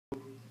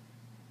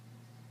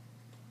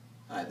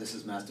Hi, this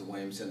is Master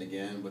Williamson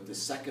again with the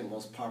second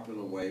most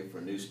popular way for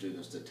new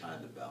students to tie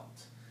the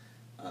belt.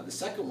 The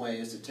second way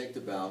is to take the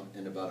belt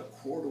and about a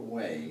quarter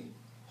way,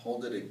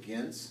 hold it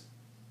against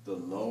the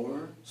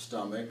lower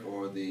stomach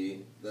or the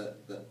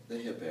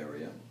hip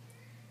area,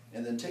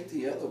 and then take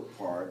the other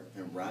part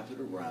and wrap it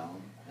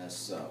around as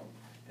so.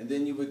 And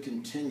then you would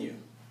continue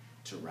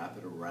to wrap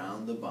it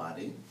around the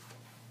body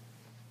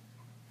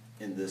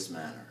in this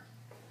manner.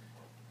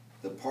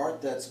 The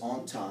part that's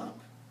on top,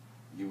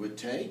 you would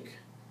take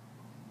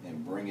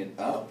and bring it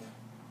up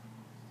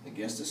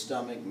against the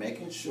stomach,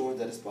 making sure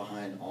that it's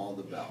behind all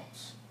the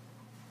belts.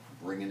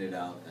 Bringing it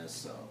out as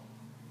so.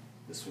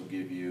 This will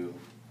give you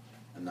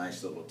a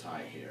nice little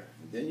tie here.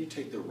 And then you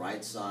take the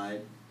right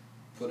side,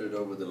 put it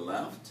over the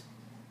left.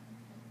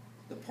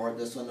 The part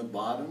that's on the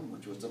bottom,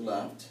 which was the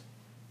left,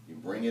 you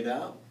bring it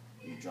out,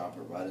 you drop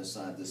it right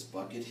inside this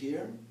bucket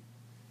here,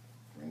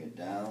 bring it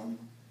down,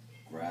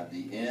 grab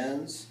the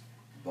ends,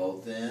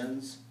 both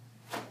ends,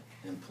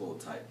 and pull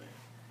tightly.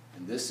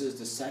 And this is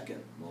the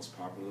second most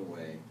popular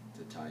way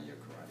to tie your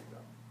karate belt.